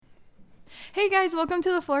Hey guys, welcome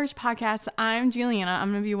to the Flourish podcast. I'm Juliana.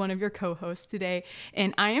 I'm going to be one of your co-hosts today,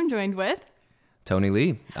 and I am joined with Tony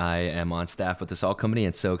Lee. I am on staff with the Salt Company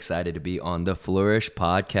and so excited to be on the Flourish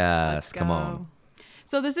podcast. Come on.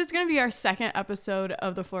 So this is going to be our second episode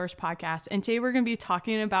of the Flourish podcast. And today we're going to be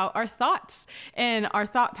talking about our thoughts and our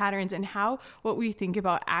thought patterns and how what we think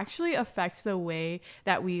about actually affects the way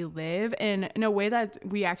that we live and in a way that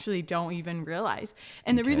we actually don't even realize.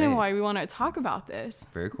 And the reason why we want to talk about this,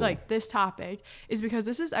 like this topic, is because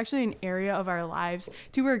this is actually an area of our lives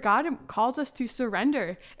to where God calls us to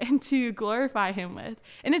surrender and to glorify him with.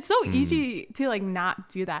 And it's so easy to like not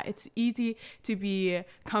do that. It's easy to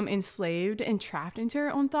become enslaved and trapped into our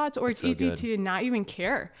own thoughts, or it's easy to not even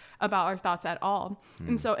care about our thoughts at all.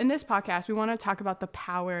 And so in this podcast, we want to talk about the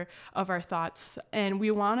power of our thoughts, and we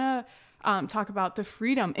want to talk about the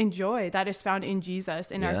freedom and joy that is found in Jesus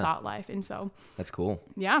in our thought life. And so that's cool.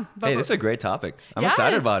 Yeah. Hey, this is a great topic. I'm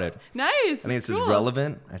excited about it. Nice. I think this is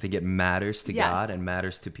relevant. I think it matters to God and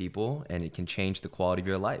matters to people, and it can change the quality of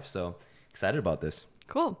your life. So excited about this.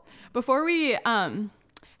 Cool. Before we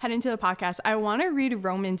head into the podcast, I want to read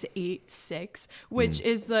Romans 8:6, which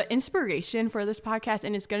is the inspiration for this podcast,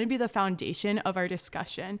 and it's going to be the foundation of our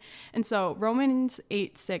discussion. And so Romans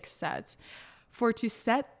 8:6 says, "For to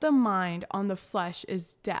set the mind on the flesh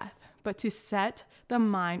is death, but to set the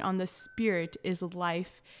mind on the spirit is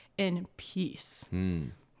life and peace."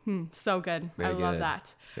 So good. I love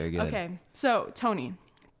that. Very good. Okay, so Tony,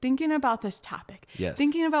 thinking about this topic,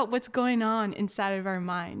 thinking about what's going on inside of our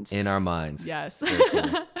minds. In our minds. Yes.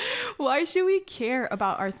 Cool. Why should we care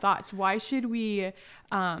about our thoughts? Why should we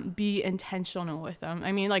be intentional with them?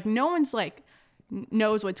 I mean, like no one's like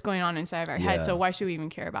knows what's going on inside of our head. So why should we even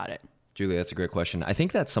care about it? Julie, that's a great question. I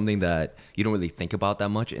think that's something that you don't really think about that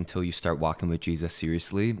much until you start walking with Jesus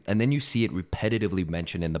seriously. And then you see it repetitively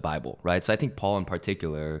mentioned in the Bible, right? So I think Paul in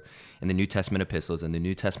particular in the New Testament epistles and the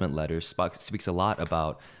New Testament letters speaks a lot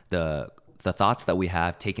about the thoughts that we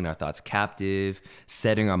have, taking our thoughts captive,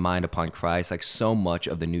 setting our mind upon Christ. Like so much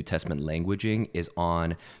of the New Testament languaging is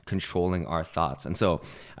on controlling our thoughts. And so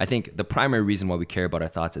I think the primary reason why we care about our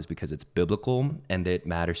thoughts is because it's biblical and it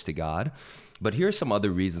matters to God. But here are some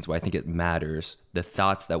other reasons why I think it matters, the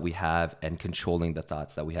thoughts that we have and controlling the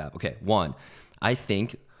thoughts that we have. Okay, one, I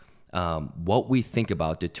think what we think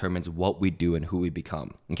about determines what we do and who we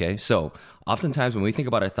become. Okay, so oftentimes when we think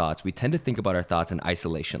about our thoughts, we tend to think about our thoughts in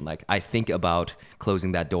isolation. Like I think about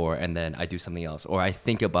closing that door and then I do something else. Or I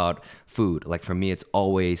think about food. Like for me, it's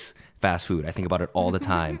always fast food. I think about it all the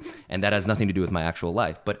time. And that has nothing to do with my actual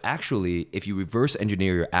life. But actually, if you reverse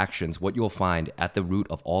engineer your actions, what you'll find at the root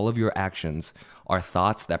of all of your actions are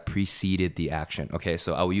thoughts that preceded the action. Okay,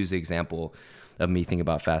 so I will use the example of me thinking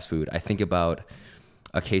about fast food. I think about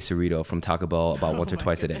a quesarito from Taco Bell about once or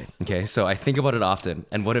twice a day. Okay, so I think about it often.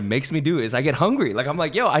 And what it makes me do is I get hungry. Like I'm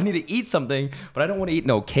like, yo, I need to eat something, but I don't want to eat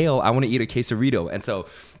no kale. I want to eat a quesarito. And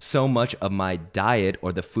so much of my diet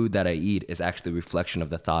or the food that I eat is actually a reflection of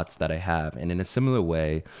the thoughts that I have. And in a similar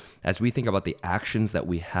way, as we think about the actions that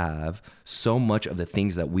we have, so much of the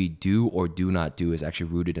things that we do or do not do is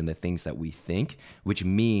actually rooted in the things that we think, which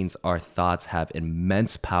means our thoughts have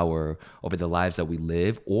immense power over the lives that we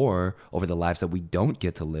live or over the lives that we don't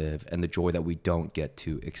get to live and the joy that we don't get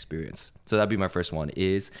to experience. So that'd be my first one,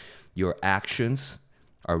 is your actions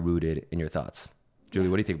are rooted in your thoughts. Julie,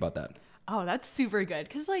 what do you think about that? Oh, that's super good.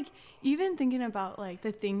 Because like even thinking about like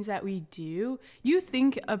the things that we do, you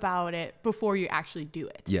think about it before you actually do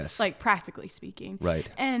it. Yes. Like practically speaking. Right.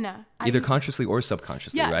 And either consciously or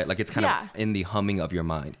subconsciously, right? Like it's kind of in the humming of your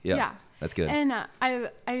mind. Yeah. That's good. And I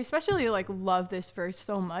especially like love this verse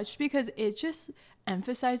so much because it just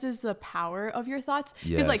emphasizes the power of your thoughts.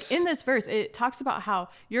 Because like in this verse, it talks about how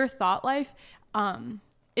your thought life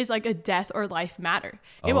is like a death or life matter.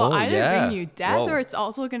 It will either bring you death or it's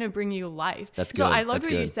also going to bring you life. That's good. So I love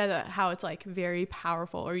what you said, how it's like very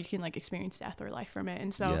powerful, or you can like experience death or life from it.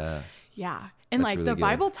 And so and like really the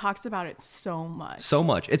Bible talks about it so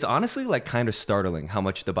much. It's honestly like kind of startling how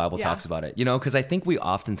much the Bible talks about it, you know, because I think we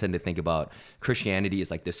often tend to think about Christianity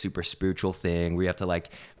as like this super spiritual thing where you have to like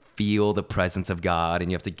feel the presence of God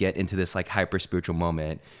and you have to get into this like hyper spiritual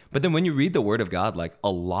moment. But then when you read the word of God, like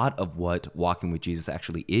a lot of what walking with Jesus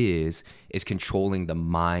actually is controlling the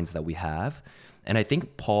minds that we have. And I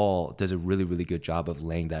think Paul does a really, really good job of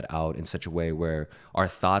laying that out in such a way where our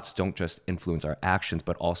thoughts don't just influence our actions,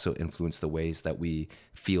 but also influence the ways that we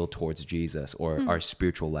feel towards Jesus or our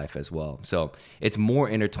spiritual life as well. So it's more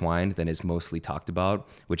intertwined than is mostly talked about,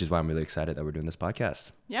 which is why I'm really excited that we're doing this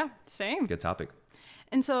podcast. Yeah, same. Good topic.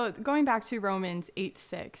 And so going back to Romans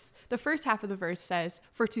 8:6, the first half of the verse says,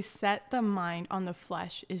 "For to set the mind on the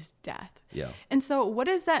flesh is death." Yeah. And so what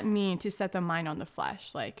does that mean to set the mind on the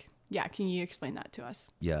flesh? Like, yeah, can you explain that to us?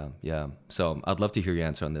 Yeah. So I'd love to hear your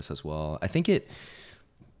answer on this as well. I think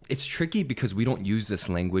it's tricky because we don't use this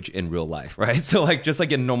language in real life, right? So like, just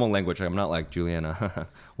like in normal language, I'm not like, Juliana,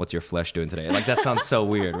 what's your flesh doing today? Like that sounds so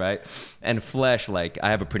weird, right? And flesh, like I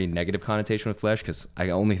have a pretty negative connotation with flesh because I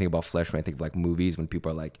only think about flesh when I think of like movies, when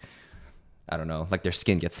people are like, I don't know, like their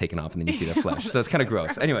skin gets taken off and then you see their flesh. So it's kind of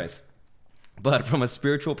gross. Anyways, but from a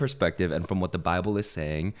spiritual perspective and from what the Bible is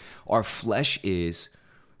saying, our flesh is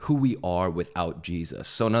who we are without Jesus.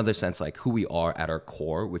 So in another sense, like who we are at our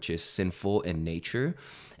core, which is sinful in nature.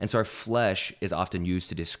 And so our flesh is often used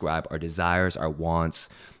to describe our desires, our wants,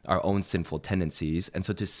 our own sinful tendencies. And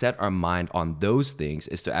so to set our mind on those things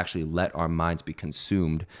is to actually let our minds be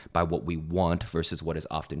consumed by what we want versus what is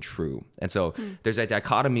often true. And so there's a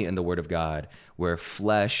dichotomy in the Word of God where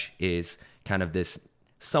flesh is kind of this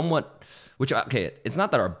somewhat, which, okay, it's not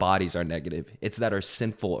that our bodies are negative, it's that our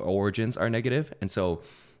sinful origins are negative. And so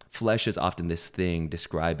flesh is often this thing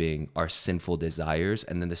describing our sinful desires,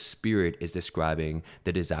 and then the spirit is describing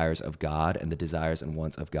the desires of God and the desires and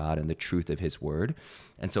wants of God and the truth of his word.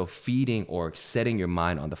 And so feeding or setting your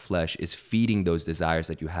mind on the flesh is feeding those desires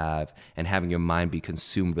that you have and having your mind be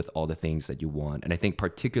consumed with all the things that you want. And I think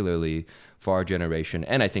particularly for our generation,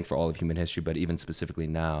 and I think for all of human history, but even specifically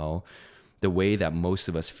now, the way that most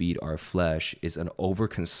of us feed our flesh is an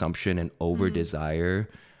overconsumption and over desire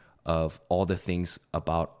of all the things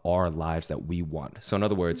about our lives that we want. So in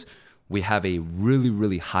other words, we have a really,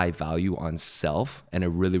 really high value on self and a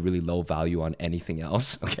really, really low value on anything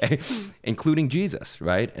else, okay? Including Jesus,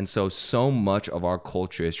 right? And so much of our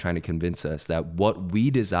culture is trying to convince us that what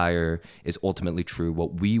we desire is ultimately true.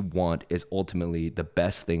 What we want is ultimately the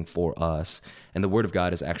best thing for us. And the Word of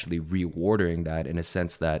God is actually reordering that in a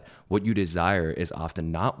sense that what you desire is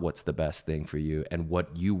often not what's the best thing for you, and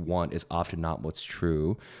what you want is often not what's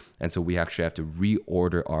true. And so we actually have to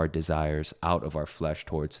reorder our desires out of our flesh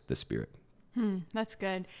towards the Spirit. That's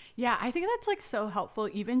good. Yeah, I think that's like so helpful,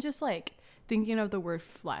 even just like thinking of the word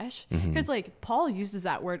flesh, because like Paul uses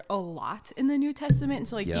that word a lot in the New Testament. And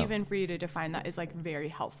so like even for you to define that is like very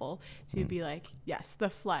helpful to be like, yes, the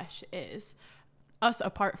flesh is us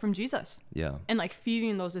apart from Jesus. Yeah. And like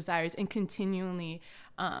feeding those desires and continually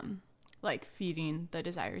like feeding the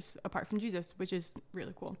desires apart from Jesus, which is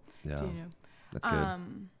really cool. Yeah. To know. That's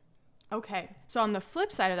good. Okay. So on the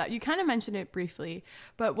flip side of that, you kind of mentioned it briefly,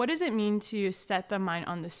 but what does it mean to set the mind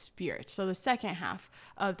on the Spirit? So the second half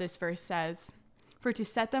of this verse says, "For to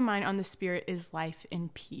set the mind on the Spirit is life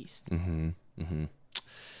and peace."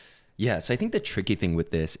 Yeah, so I think the tricky thing with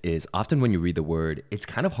this is often when you read the word, it's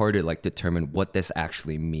kind of hard to like determine what this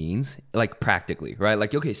actually means, like practically, right?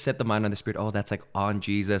 Like, okay, set the mind on the Spirit. Oh, that's like on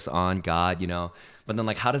Jesus, on God, you know? But then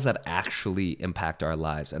like, how does that actually impact our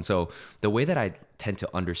lives? And so the way that I tend to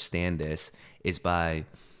understand this is by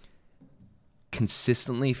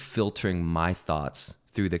consistently filtering my thoughts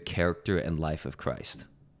through the character and life of Christ.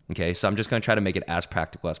 Okay, so I'm just going to try to make it as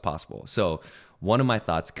practical as possible. So one of my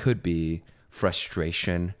thoughts could be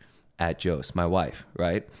frustration at Jose, my wife,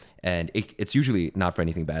 right? And it's usually not for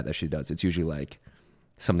anything bad that she does. It's usually like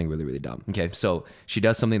something really, really dumb. Okay, so she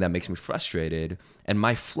does something that makes me frustrated, and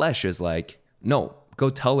my flesh is like, no, go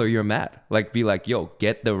tell her you're mad. Like, be like, yo,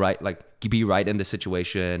 get the right, like, be right in the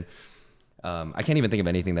situation. I can't even think of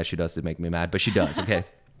anything that she does to make me mad, but she does, okay?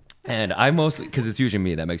 And I mostly, because it's usually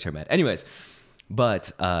me that makes her mad. Anyways,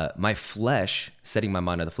 but my flesh, setting my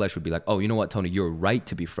mind on the flesh would be like, oh, you know what, Tony, you're right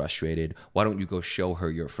to be frustrated. Why don't you go show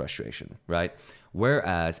her your frustration, right?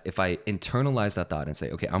 Whereas if I internalize that thought and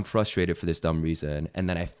say, okay, I'm frustrated for this dumb reason, and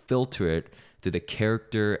then I filter it through the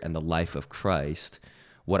character and the life of Christ,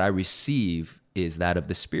 what I receive is that of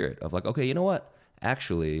the Spirit of like, okay, you know what?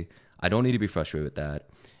 Actually, I don't need to be frustrated with that.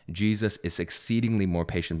 Jesus is exceedingly more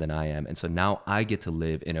patient than I am. And so now I get to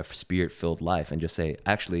live in a Spirit-filled life and just say,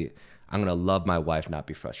 actually, I'm going to love my wife, not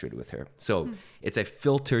be frustrated with her. So it's a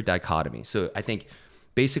filter dichotomy. So I think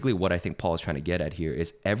basically what I think Paul is trying to get at here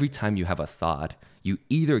is every time you have a thought, you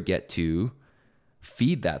either get to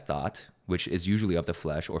feed that thought, which is usually of the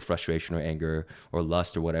flesh or frustration or anger or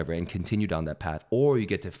lust or whatever, and continue down that path, or you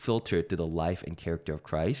get to filter it through the life and character of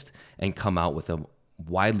Christ and come out with a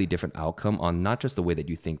widely different outcome on not just the way that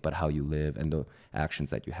you think, but how you live and the actions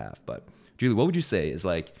that you have. But Julie, what would you say is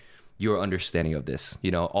like your understanding of this, you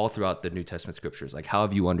know, all throughout the New Testament scriptures? Like, how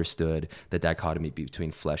have you understood the dichotomy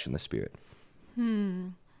between flesh and the Spirit?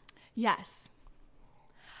 Yes.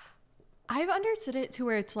 I've understood it to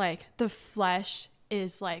where it's like the flesh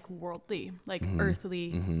is like worldly, like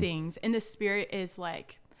earthly things, and the spirit is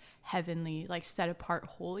like heavenly, like set apart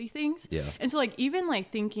holy things. Yeah. And so like even like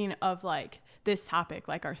thinking of like this topic,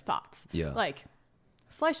 like our thoughts, like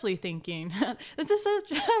fleshly thinking. This is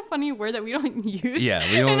such a funny word that we don't use. Yeah,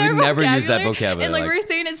 we never use that vocabulary. And like we're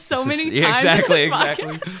saying it so many times. Yeah, exactly, in this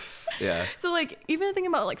exactly. podcast. Yeah. So like even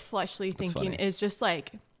thinking about like fleshly thinking is just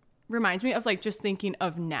like reminds me of like just thinking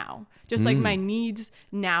of now, just like my needs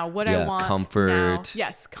now, what I want, comfort, now.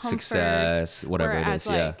 Yes, comfort, success, whatever it is.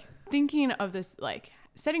 Like thinking of this, like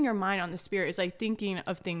setting your mind on the spirit is like thinking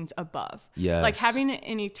of things above. Yes. Like having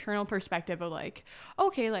an eternal perspective of like,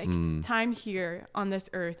 okay, like time here on this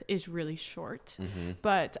earth is really short,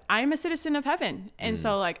 but I'm a citizen of heaven. And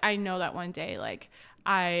so like, I know that one day, like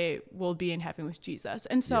I will be in heaven with Jesus.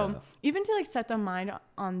 And so even to like set the mind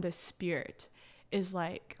on the spirit is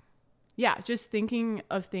like, just thinking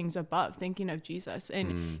of things above, thinking of Jesus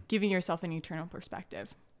and giving yourself an eternal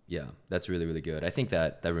perspective. Yeah, that's really, really good. I think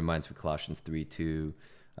that reminds me of Colossians 3:2.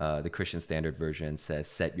 The Christian Standard Version says,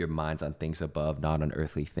 set your minds on things above, not on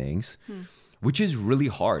earthly things, which is really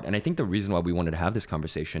hard. And I think the reason why we wanted to have this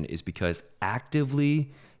conversation is because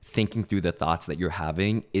actively thinking through the thoughts that you're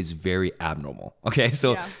having is very abnormal. Okay,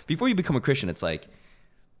 so before you become a Christian, it's like,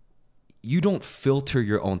 you don't filter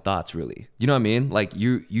your own thoughts really. You know what I mean? Like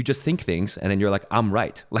you just think things and then you're like, I'm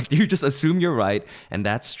right. Like you just assume you're right and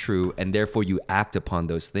that's true. And therefore you act upon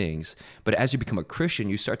those things. But as you become a Christian,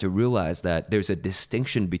 you start to realize that there's a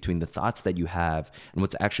distinction between the thoughts that you have and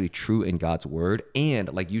what's actually true in God's word.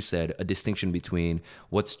 And like you said, a distinction between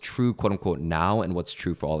what's true, quote unquote, now and what's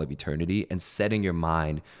true for all of eternity, and setting your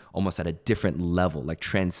mind almost at a different level, like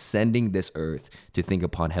transcending this earth to think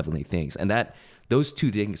upon heavenly things. And those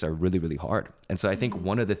two things are really, really hard. And so I think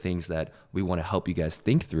one of the things that we want to help you guys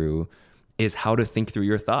think through is how to think through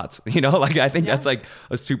your thoughts. You know, like I think that's like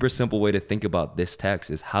a super simple way to think about this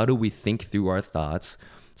text is how do we think through our thoughts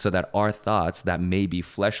so that our thoughts that may be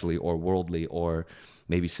fleshly or worldly or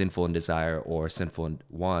maybe sinful in desire or sinful in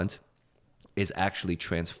want is actually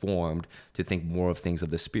transformed to think more of things of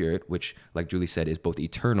the spirit, which like Julie said, is both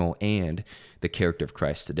eternal and the character of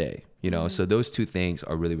Christ today, you know? So those two things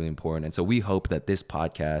are really, really important. And so we hope that this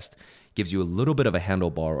podcast gives you a little bit of a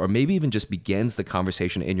handlebar, or maybe even just begins the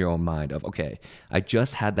conversation in your own mind of, okay, I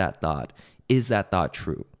just had that thought. Is that thought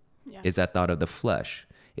true? Yeah. Is that thought of the flesh?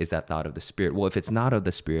 Is that thought of the spirit? Well, if it's not of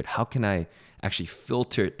the spirit, how can I actually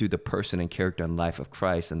filter through the person and character and life of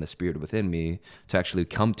Christ and the spirit within me to actually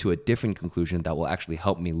come to a different conclusion that will actually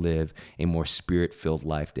help me live a more spirit-filled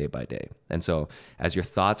life day by day? And so as your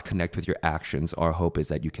thoughts connect with your actions, our hope is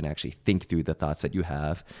that you can actually think through the thoughts that you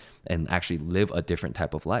have and actually live a different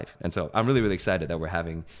type of life. And so I'm really, really excited that we're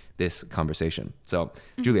having this conversation. So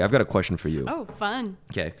Julie, I've got a question for you. Oh, fun.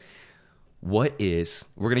 Okay. We're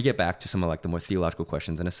going to get back to some of like the more theological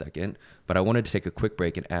questions in a second, but I wanted to take a quick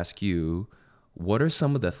break and ask you, what are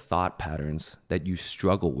some of the thought patterns that you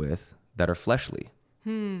struggle with that are fleshly?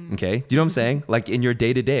 Okay. Do you know what I'm saying? Like in your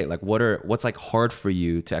day to day, like what's like hard for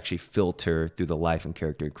you to actually filter through the life and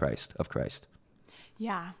character of Christ?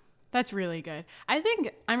 Yeah, that's really good. I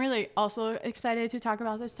think I'm really also excited to talk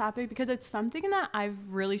about this topic because it's something that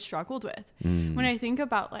I've really struggled with. When I think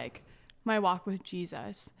about like my walk with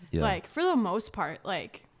Jesus, like for the most part,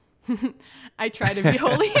 like I try to be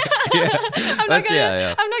holy. I'm not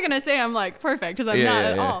gonna say I'm like perfect because I'm not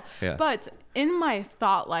at all. Yeah. But in my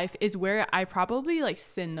thought life is where I probably like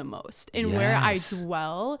sin the most and where I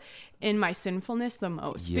dwell in my sinfulness the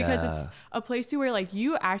most, because it's a place to where like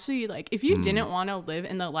you actually like if you didn't want to live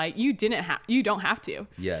in the light, you don't have to.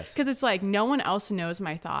 Yes. Because it's like no one else knows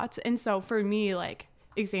my thoughts. And so for me, like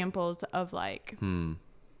examples of like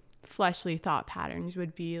fleshly thought patterns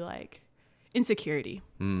would be like insecurity,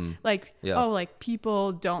 like oh, like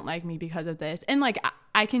people don't like me because of this, and like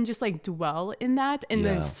I can just like dwell in that and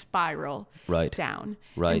then spiral down.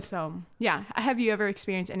 And so have you ever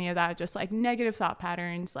experienced any of that, just like negative thought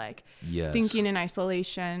patterns, like thinking in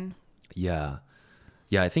isolation? I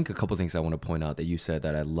think a couple things I want to point out that you said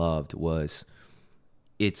that I loved was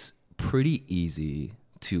it's pretty easy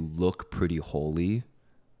to look pretty holy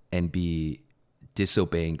and be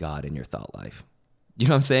disobeying God in your thought life. You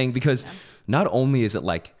know what I'm saying? Because not only is it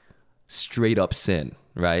like straight up sin,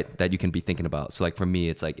 right, that you can be thinking about. So like for me,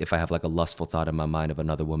 it's like if I have like a lustful thought in my mind of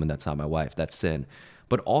another woman that's not my wife, that's sin.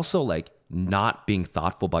 But also like not being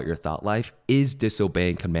thoughtful about your thought life is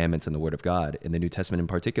disobeying commandments in the Word of God, in the New Testament in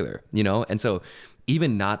particular, you know? And so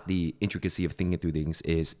even not the intricacy of thinking through things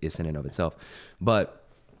is in and of itself. But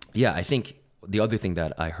yeah, I think the other thing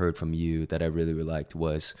that I heard from you that I really, really liked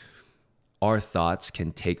was our thoughts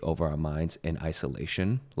can take over our minds in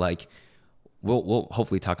isolation. Like we'll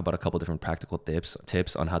hopefully talk about a couple different practical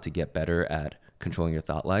tips on how to get better at controlling your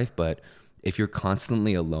thought life. But if you're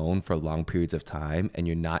constantly alone for long periods of time and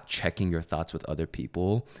you're not checking your thoughts with other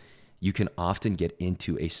people, you can often get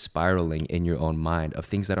into a spiraling in your own mind of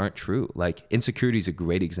things that aren't true. Like insecurity is a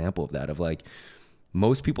great example of that, of like,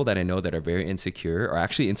 most people that I know that are very insecure are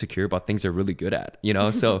actually insecure about things they're really good at, you know?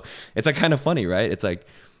 So it's like kind of funny, right? It's like,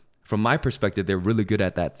 from my perspective, they're really good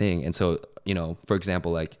at that thing. And so, you know, for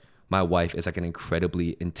example, like my wife is like an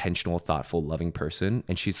incredibly intentional, thoughtful, loving person.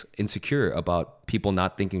 And she's insecure about people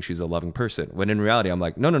not thinking she's a loving person. When in reality, I'm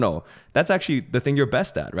like, no, that's actually the thing you're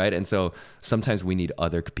best at, right? And so sometimes we need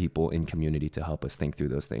other people in community to help us think through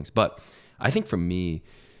those things. But I think for me,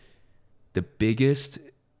 the biggest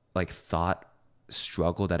like thought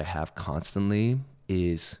struggle that I have constantly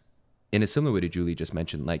is, in a similar way to Julie just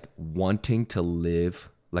mentioned, like wanting to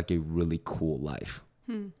live like a really cool life.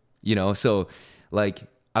 You know, so like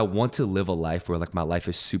I want to live a life where like my life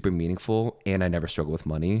is super meaningful and I never struggle with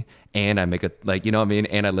money and I make a, like, you know what I mean?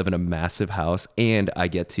 And I live in a massive house and I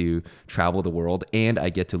get to travel the world and I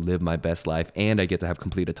get to live my best life and I get to have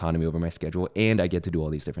complete autonomy over my schedule and I get to do all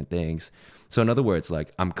these different things. So in other words,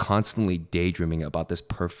 like I'm constantly daydreaming about this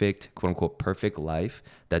perfect, quote unquote, perfect life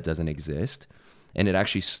that doesn't exist. And it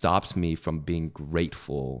actually stops me from being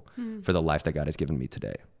grateful for the life that God has given me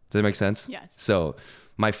today. Does that make sense? Yes. So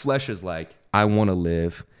my flesh is like, I want to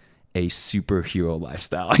live a superhero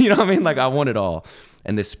lifestyle. You know what I mean? Like I want it all.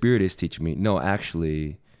 And the Spirit is teaching me, no,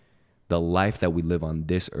 actually, the life that we live on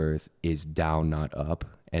this earth is down, not up.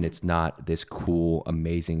 And it's not this cool,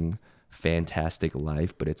 amazing, fantastic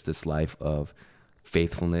life, but it's this life of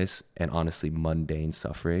faithfulness and honestly mundane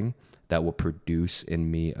suffering that will produce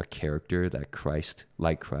in me a character that Christ,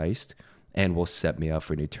 and will set me up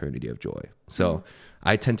for an eternity of joy. So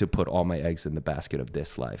I tend to put all my eggs in the basket of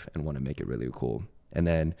this life and want to make it really cool. And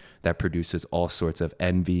then that produces all sorts of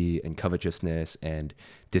envy and covetousness and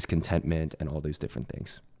discontentment and all those different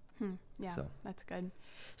things. Yeah, so that's good.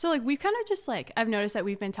 So like we've kind of just like, I've noticed that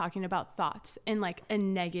we've been talking about thoughts in like a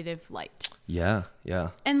negative light. Yeah.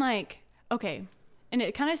 And like, okay. And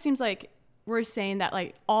it kind of seems like we're saying that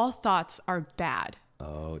like all thoughts are bad.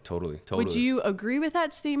 Oh, totally. Would you agree with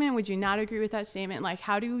that statement? Would you not agree with that statement? Like,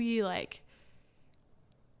 how do we like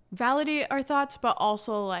validate our thoughts, but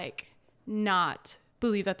also like not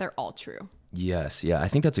believe that they're all true? Yes. Yeah. I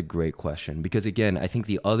think that's a great question because again, I think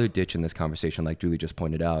the other ditch in this conversation, like Julie just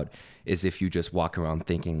pointed out, is if you just walk around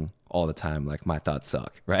thinking all the time, like my thoughts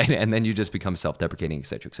suck, right? And then you just become self-deprecating, et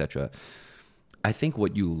cetera, et cetera. I think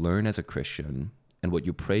what you learn as a Christian and what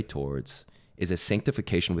you pray towards is a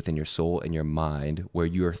sanctification within your soul and your mind where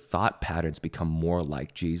your thought patterns become more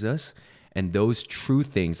like Jesus. And those true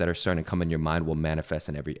things that are starting to come in your mind will manifest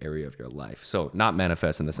in every area of your life. So not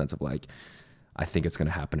manifest in the sense of like, I think it's going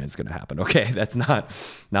to happen. It's going to happen. Okay. That's not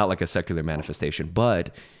like a secular manifestation,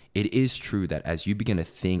 but it is true that as you begin to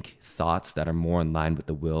think thoughts that are more in line with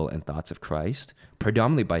the will and thoughts of Christ,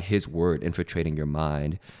 predominantly by his word infiltrating your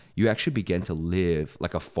mind, you actually begin to live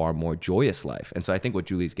like a far more joyous life. And so I think what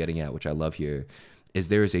Julie's getting at, which I love here, is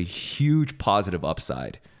there is a huge positive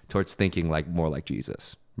upside towards thinking like more like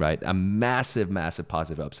Jesus, right? A massive, massive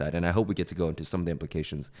positive upside. And I hope we get to go into some of the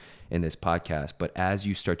implications in this podcast. But as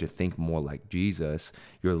you start to think more like Jesus,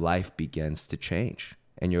 your life begins to change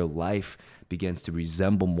and your life begins to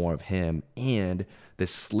resemble more of him, and the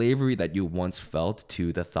slavery that you once felt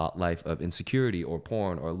to the thought life of insecurity or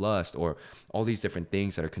porn or lust or all these different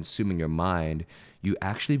things that are consuming your mind, you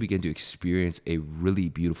actually begin to experience a really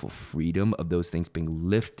beautiful freedom of those things being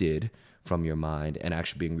lifted from your mind and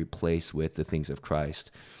actually being replaced with the things of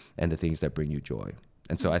Christ and the things that bring you joy.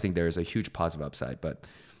 And so I think there is a huge positive upside. But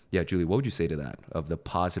yeah, Julie, what would you say to that, of the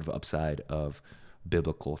positive upside of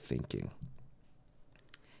biblical thinking?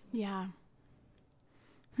 Yeah.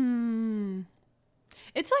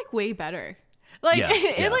 It's like way better. Like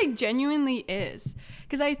it like genuinely is.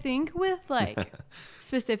 Because I think with like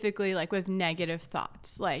specifically like with negative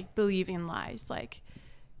thoughts, like believing lies, like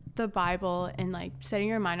the Bible and like setting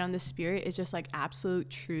your mind on the Spirit is just like absolute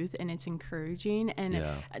truth, and it's encouraging. And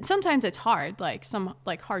sometimes it's hard, like some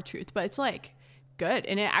like hard truth, but it's like good,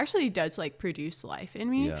 and it actually does like produce life in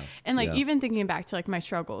me. And like even thinking back to like my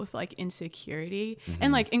struggle with like insecurity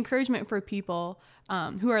and like encouragement for people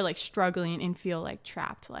who are like struggling and feel like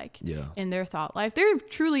trapped like in their thought life, there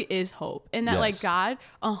truly is hope, and that like God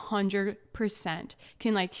 100%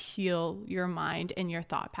 can like heal your mind and your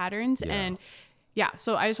thought patterns. And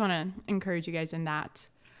so I just want to encourage you guys in that.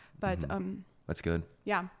 But that's good.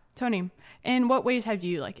 Tony, in what ways have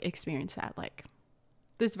you like experienced that? Like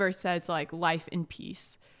this verse says like life and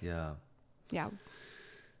peace.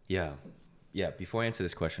 Yeah, before I answer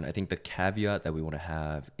this question, I think the caveat that we want to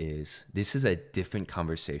have is this is a different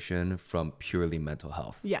conversation from purely mental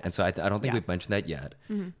health. Yes. And so I don't think Yeah. we've mentioned that yet.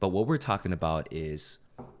 But what we're talking about is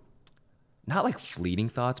not like fleeting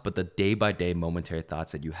thoughts, but the day-by-day momentary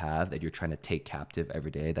thoughts that you have that you're trying to take captive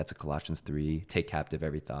every day. That's a Colossians 3, take captive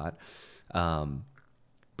every thought.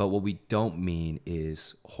 But what we don't mean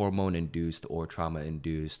is hormone-induced or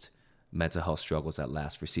trauma-induced mental health struggles that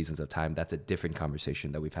last for seasons of time. That's a different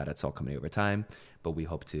conversation that we've had at Salt Company over time, but we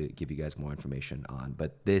hope to give you guys more information on.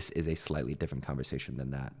 But this is a slightly different conversation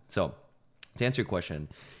than that. So to answer your question,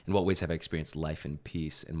 in what ways have I experienced life and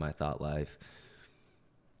peace in my thought life?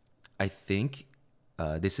 I think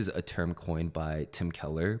this is a term coined by Tim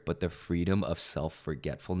Keller, but the freedom of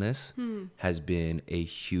self-forgetfulness has been a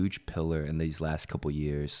huge pillar in these last couple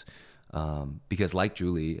years. Because like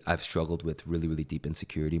Julie, I've struggled with really, really deep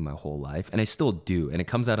insecurity my whole life. And I still do. And it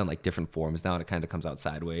comes out in like different forms now. And it kind of comes out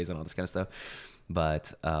sideways and all this kind of stuff.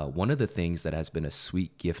 But one of the things that has been a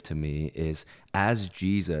sweet gift to me is as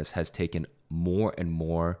Jesus has taken more and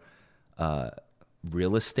more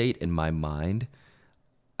real estate in my mind,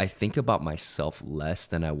 I think about myself less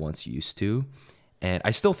than I once used to. And I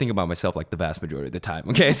still think about myself like the vast majority of the time.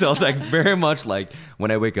 Okay. So it's like very much like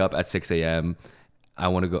when I wake up at 6 a.m., I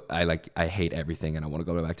want to go, I hate everything and I want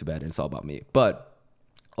to go back to bed and it's all about me. But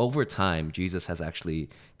over time, Jesus has actually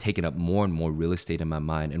taken up more and more real estate in my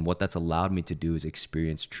mind. And what that's allowed me to do is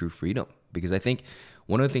experience true freedom. Because I think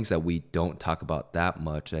one of the things that we don't talk about that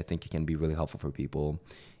much, I think it can be really helpful for people,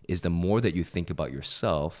 is the more that you think about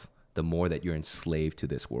yourself, the more that you're enslaved to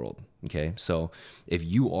this world. Okay. So if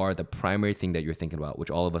you are the primary thing that you're thinking about, which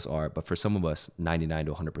all of us are, but for some of us, 99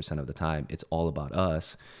 to 100% of the time, it's all about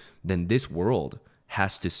us, then this world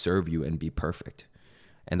has to serve you and be perfect.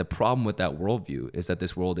 And the problem with that worldview is that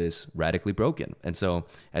this world is radically broken. And so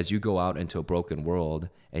as you go out into a broken world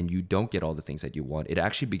and you don't get all the things that you want, it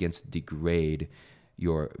actually begins to degrade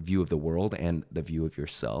your view of the world and the view of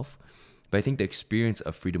yourself. But I think the experience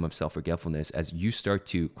of freedom of self-forgetfulness, as you start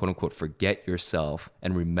to quote unquote forget yourself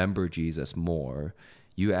and remember Jesus more,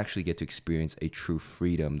 you actually get to experience a true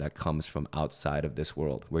freedom that comes from outside of this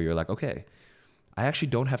world, where you're like, okay, I actually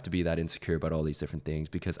don't have to be that insecure about all these different things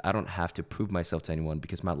because I don't have to prove myself to anyone,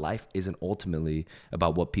 because my life isn't ultimately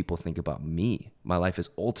about what people think about me. My life is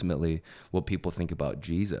ultimately what people think about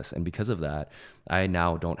Jesus. And because of that, I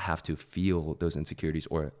now don't have to feel those insecurities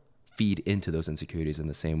or feed into those insecurities in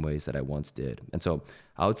the same ways that I once did. And so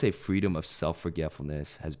I would say freedom of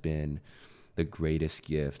self-forgetfulness has been the greatest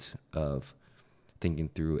gift of thinking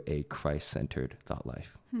through a Christ-centered thought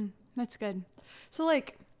life. That's good. So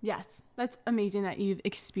like, yes, that's amazing that you've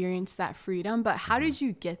experienced that freedom, but how did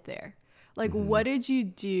you get there? Like, what did you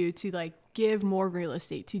do to like give more real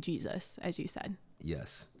estate to Jesus, as you said?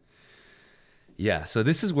 Yes. Yeah. So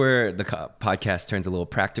this is where the podcast turns a little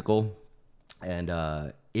practical, and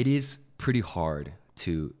it is pretty hard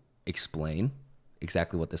to explain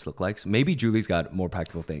exactly what this looked like. So maybe Julie's got more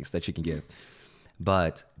practical things that she can give,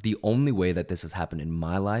 but the only way that this has happened in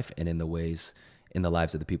my life and in the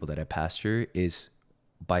lives of the people that I pastor is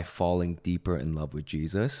by falling deeper in love with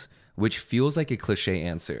Jesus, which feels like a cliche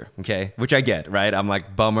answer, okay? Which I get, right? I'm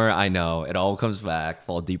like, bummer, I know. It all comes back,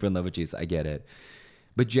 fall deeper in love with Jesus, I get it.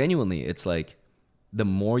 But genuinely, it's like the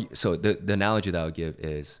analogy that I would give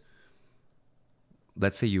is,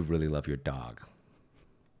 let's say you really love your dog,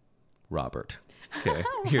 Robert, okay?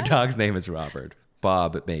 Your dog's name is Robert.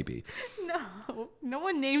 Bob, maybe. No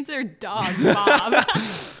one names their dog Bob.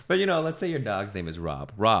 But let's say your dog's name is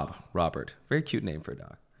Robert. Very cute name for a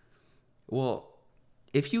dog. Well,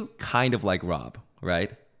 if you kind of like Rob,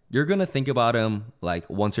 right? You're going to think about him like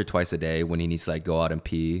once or twice a day when he needs to like go out and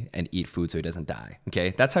pee and eat food so he doesn't die.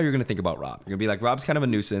 Okay. That's how you're going to think about Rob. You're going to be like, Rob's kind of a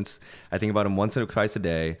nuisance. I think about him once or twice a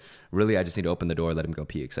day. Really, I just need to open the door, let him go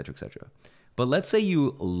pee, et cetera, et cetera. But let's say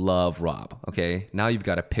you love Rob. Okay. Now you've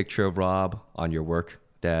got a picture of Rob on your work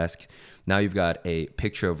desk. Now you've got a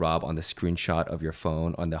picture of Rob on the screenshot of your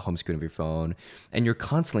phone, on the home screen of your phone, and you're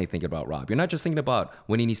constantly thinking about Rob. You're not just thinking about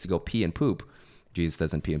when he needs to go pee and poop. Jesus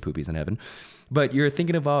doesn't pee and poop, he's in heaven. But you're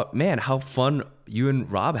thinking about, man, how fun you and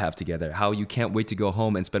Rob have together, how you can't wait to go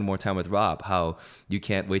home and spend more time with Rob, how you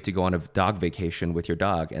can't wait to go on a dog vacation with your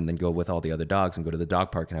dog and then go with all the other dogs and go to the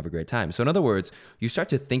dog park and have a great time. So in other words, you start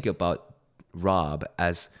to think about Rob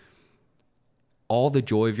as all the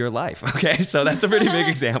joy of your life. Okay. So that's a pretty big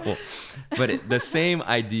example, but the same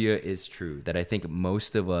idea is true, that I think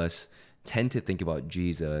most of us tend to think about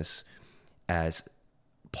Jesus as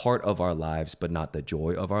part of our lives, but not the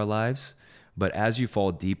joy of our lives. But as you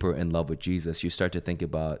fall deeper in love with Jesus, you start to think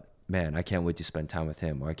about, man, I can't wait to spend time with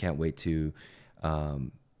him, or I can't wait to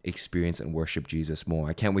experience and worship Jesus more.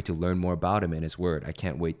 I can't wait to learn more about him and his word. I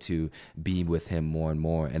can't wait to be with him more and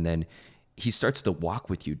more. And then he starts to walk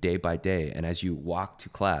with you day by day. And as you walk to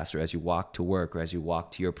class or as you walk to work or as you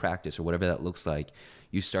walk to your practice or whatever that looks like,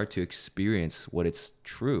 you start to experience what it's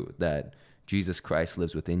true, that Jesus Christ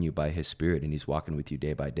lives within you by his spirit and he's walking with you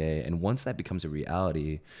day by day. And once that becomes a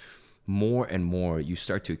reality, more and more you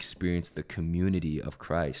start to experience the community of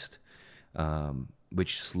Christ,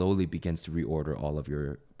 which slowly begins to reorder all of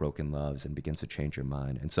your broken loves and begins to change your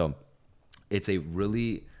mind. And so it's a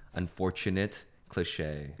really unfortunate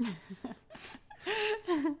cliche,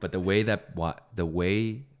 but the way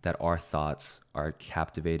that our thoughts are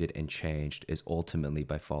captivated and changed is ultimately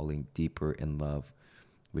by falling deeper in love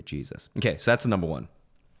with Jesus. Okay, so that's the number one.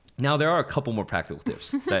 Now, there are a couple more practical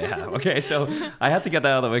tips that I have. Okay, so I have to get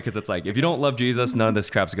that out of the way because it's like, if you don't love Jesus, none of this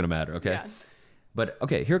crap's going to matter, okay? Yeah. But,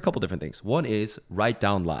 okay, here are a couple different things. One is write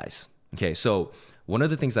down lies. Okay, so one of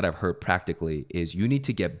the things that I've heard practically is you need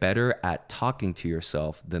to get better at talking to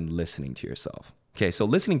yourself than listening to yourself. Okay, so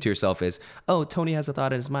listening to yourself is, oh, Tony has a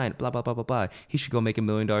thought in his mind, blah, blah, blah, blah, blah. He should go make $1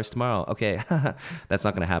 million tomorrow. Okay, that's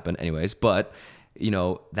not going to happen anyways. But,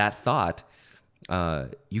 that thought,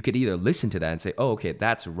 you could either listen to that and say, oh, okay,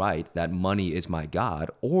 that's right, that money is my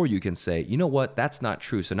God. Or you can say, you know what, that's not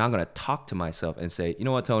true. So now I'm going to talk to myself and say, you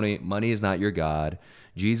know what, Tony, money is not your God.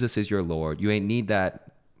 Jesus is your Lord. You ain't need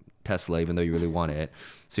that Tesla, even though you really want it.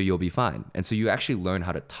 So you'll be fine. And so you actually learn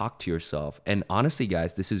how to talk to yourself. And honestly,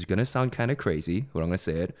 guys, this is going to sound kind of crazy, but I'm going to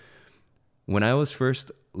say it. When I was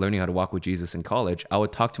first learning how to walk with Jesus in college, I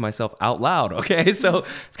would talk to myself out loud. Okay. So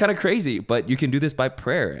it's kind of crazy, but you can do this by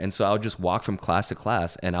prayer. And so I would just walk from class to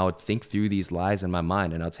class and I would think through these lies in my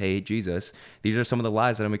mind. And I'd say, hey, Jesus, these are some of the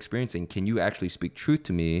lies that I'm experiencing. Can you actually speak truth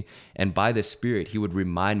to me? And by the Spirit, he would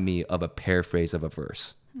remind me of a paraphrase of a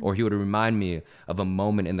verse. Or he would remind me of a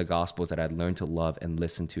moment in the Gospels that I'd learned to love and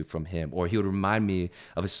listen to from him. Or he would remind me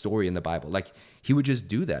of a story in the Bible. Like, he would just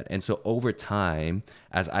do that. And so over time,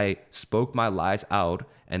 as I spoke my lies out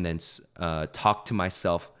and then talked to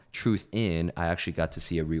myself truth in, I actually got to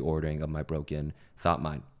see a reordering of my broken thought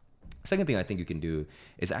mind. Second thing I think you can do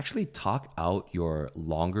is actually talk out your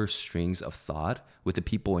longer strings of thought with the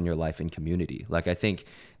people in your life and community. Like, I think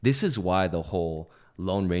this is why the whole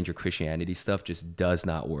Lone Ranger Christianity stuff just does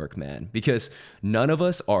not work, man, because none of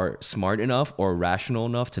us are smart enough or rational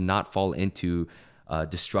enough to not fall into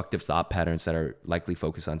destructive thought patterns that are likely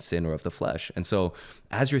focused on sin or of the flesh. And so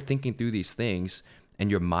as you're thinking through these things and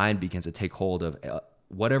your mind begins to take hold of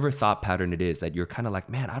whatever thought pattern it is that you're kind of like,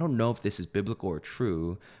 man, I don't know if this is biblical or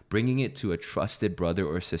true, bringing it to a trusted brother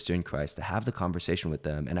or sister in Christ to have the conversation with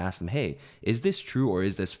them and ask them, hey, is this true or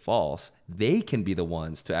is this false? They can be the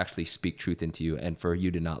ones to actually speak truth into you and for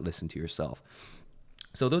you to not listen to yourself.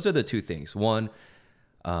 So those are the two things. One,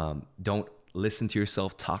 don't listen to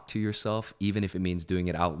yourself, talk to yourself, even if it means doing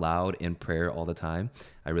it out loud in prayer all the time.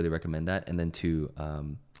 I really recommend that. And then two,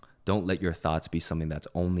 don't let your thoughts be something that's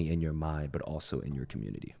only in your mind, but also in your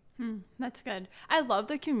community. That's good. I love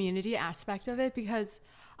the community aspect of it because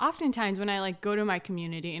oftentimes when I go to my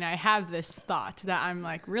community and I have this thought that I'm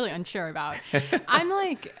really unsure about, I'm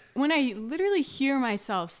when I literally hear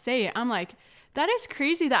myself say it, I'm like, that is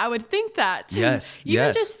crazy that I would think that. Yes.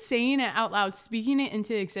 Even just saying it out loud, speaking it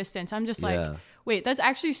into existence, I'm just wait, that's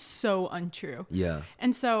actually so untrue. Yeah.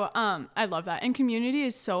 And so I love that. And community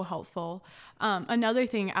is so helpful. Another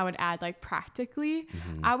thing I would add, practically,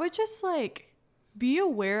 I would just be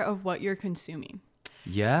aware of what you're consuming.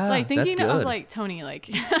 Yeah. Thinking of Tony,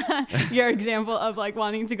 your example of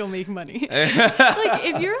wanting to go make money.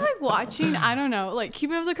 If you're watching, I don't know,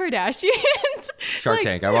 Keeping Up with the Kardashians. Shark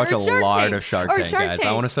Tank. I watch a lot of Shark Tank, guys.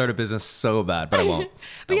 I want to start a business so bad, but I won't.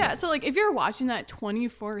 But yeah, so if you're watching that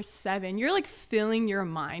 24/7, you're filling your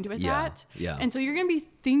mind with that. Yeah. And so you're going to be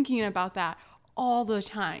thinking about that all the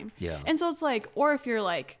time. Yeah. And so it's or if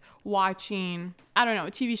you're watching, I don't know,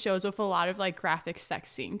 TV shows with a lot of graphic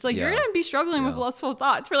sex scenes, you're going to be struggling with lustful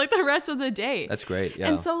thoughts for the rest of the day. That's great. Yeah.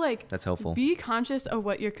 And so that's helpful. Be conscious of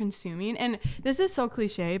what you're consuming. And this is so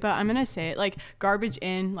cliche, but I'm going to say it, garbage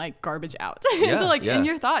in, garbage out. Yeah, so in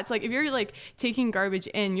your thoughts, if you're taking garbage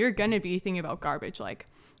in, you're going to be thinking about garbage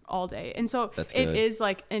all day. And so it is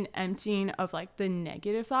an emptying of the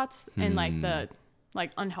negative thoughts and the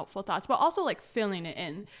unhelpful thoughts, but also filling it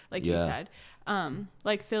in, you said,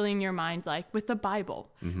 filling your mind with the Bible,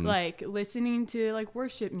 listening to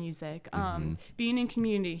worship music, being in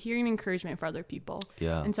community, hearing encouragement for other people.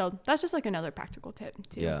 Yeah. And so that's just another practical tip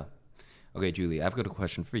too. Yeah. Okay, Julie, I've got a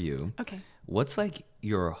question for you. Okay. What's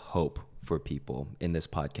your hope for people in this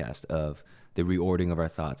podcast of the reordering of our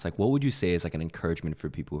thoughts? What would you say is an encouragement for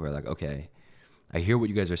people who are okay, I hear what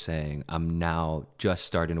you guys are saying. I'm now just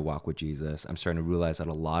starting to walk with Jesus. I'm starting to realize that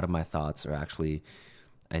a lot of my thoughts are actually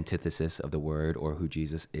antithesis of the word or who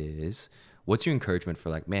Jesus is. What's your encouragement for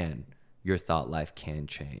like, man, your thought life can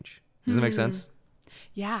change? Does that make sense?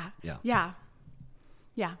 Yeah. Yeah. Yeah.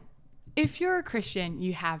 Yeah. If you're a Christian,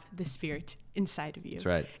 you have the Spirit inside of you. That's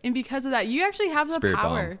right. And because of that, you actually have the Spirit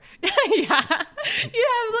power. Yeah. You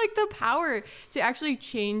have like the power to actually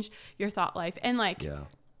change your thought life and like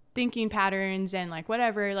thinking patterns and like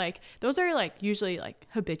whatever, like those are like usually like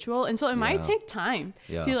habitual. And so it might take time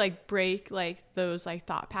to like break like those like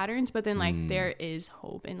thought patterns, but then like there is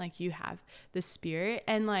hope and like you have the Spirit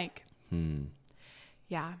and like,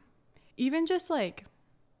 yeah, even just like,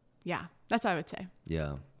 yeah, that's what I would say.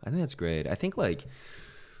 Yeah, I think that's great. I think like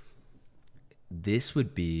this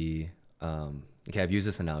would be, okay, I've used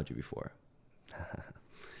this analogy before.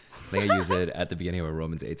 I think I use it at the beginning of a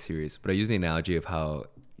Romans 8 series, but I use the analogy of how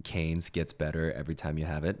Cane's gets better every time you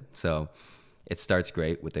have it. So it starts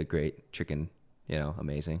great with a great chicken, you know,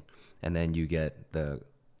 amazing. And then you get the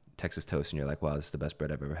Texas toast and you're like, wow, this is the best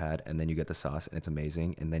bread I've ever had. And then you get the sauce and it's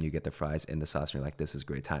amazing. And then you get the fries in the sauce and you're like, this is a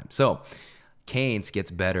great time. So Cane's gets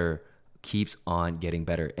better, keeps on getting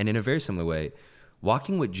better. And in a very similar way,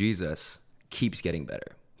 walking with Jesus keeps getting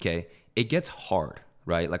better. Okay. It gets hard,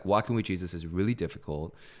 right? Like walking with Jesus is really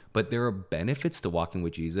difficult, but there are benefits to walking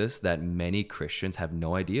with Jesus that many Christians have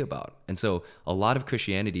no idea about. And so a lot of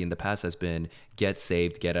Christianity in the past has been get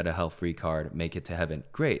saved, get out of hell free card, make it to heaven.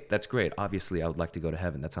 Great. That's great. Obviously, I would like to go to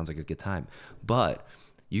heaven. That sounds like a good time. But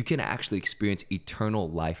you can actually experience eternal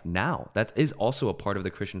life now. That is also a part of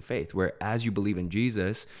the Christian faith, where as you believe in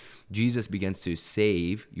Jesus, Jesus begins to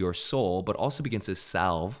save your soul, but also begins to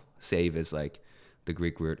salve. Save is like the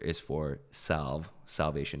Greek word is for salve,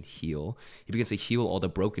 salvation, heal. He begins to heal all the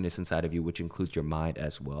brokenness inside of you, which includes your mind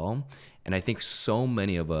as well. And I think so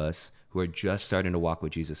many of us who are just starting to walk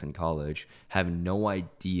with Jesus in college have no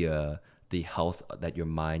idea the health that your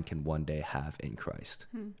mind can one day have in Christ.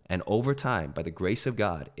 And over time, by the grace of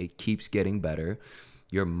God, it keeps getting better.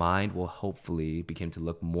 Your mind will hopefully begin to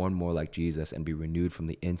look more and more like Jesus and be renewed from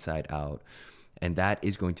the inside out. And that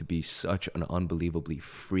is going to be such an unbelievably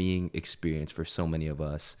freeing experience for so many of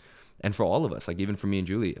us and for all of us. Like even for me and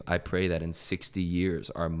Julie, I pray that in 60 years,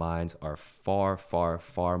 our minds are far, far,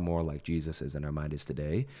 far more like Jesus is than our mind is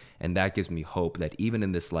today. And that gives me hope that even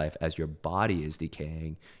in this life, as your body is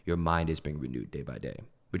decaying, your mind is being renewed day by day,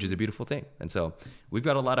 which is a beautiful thing. And so we've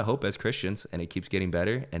got a lot of hope as Christians, and it keeps getting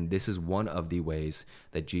better. And this is one of the ways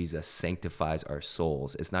that Jesus sanctifies our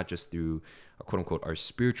souls. It's not just through, quote unquote, our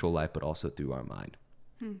spiritual life, but also through our mind.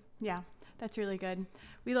 Yeah, that's really good.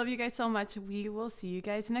 We love you guys so much. We will see you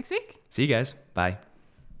guys next week. See you guys. Bye.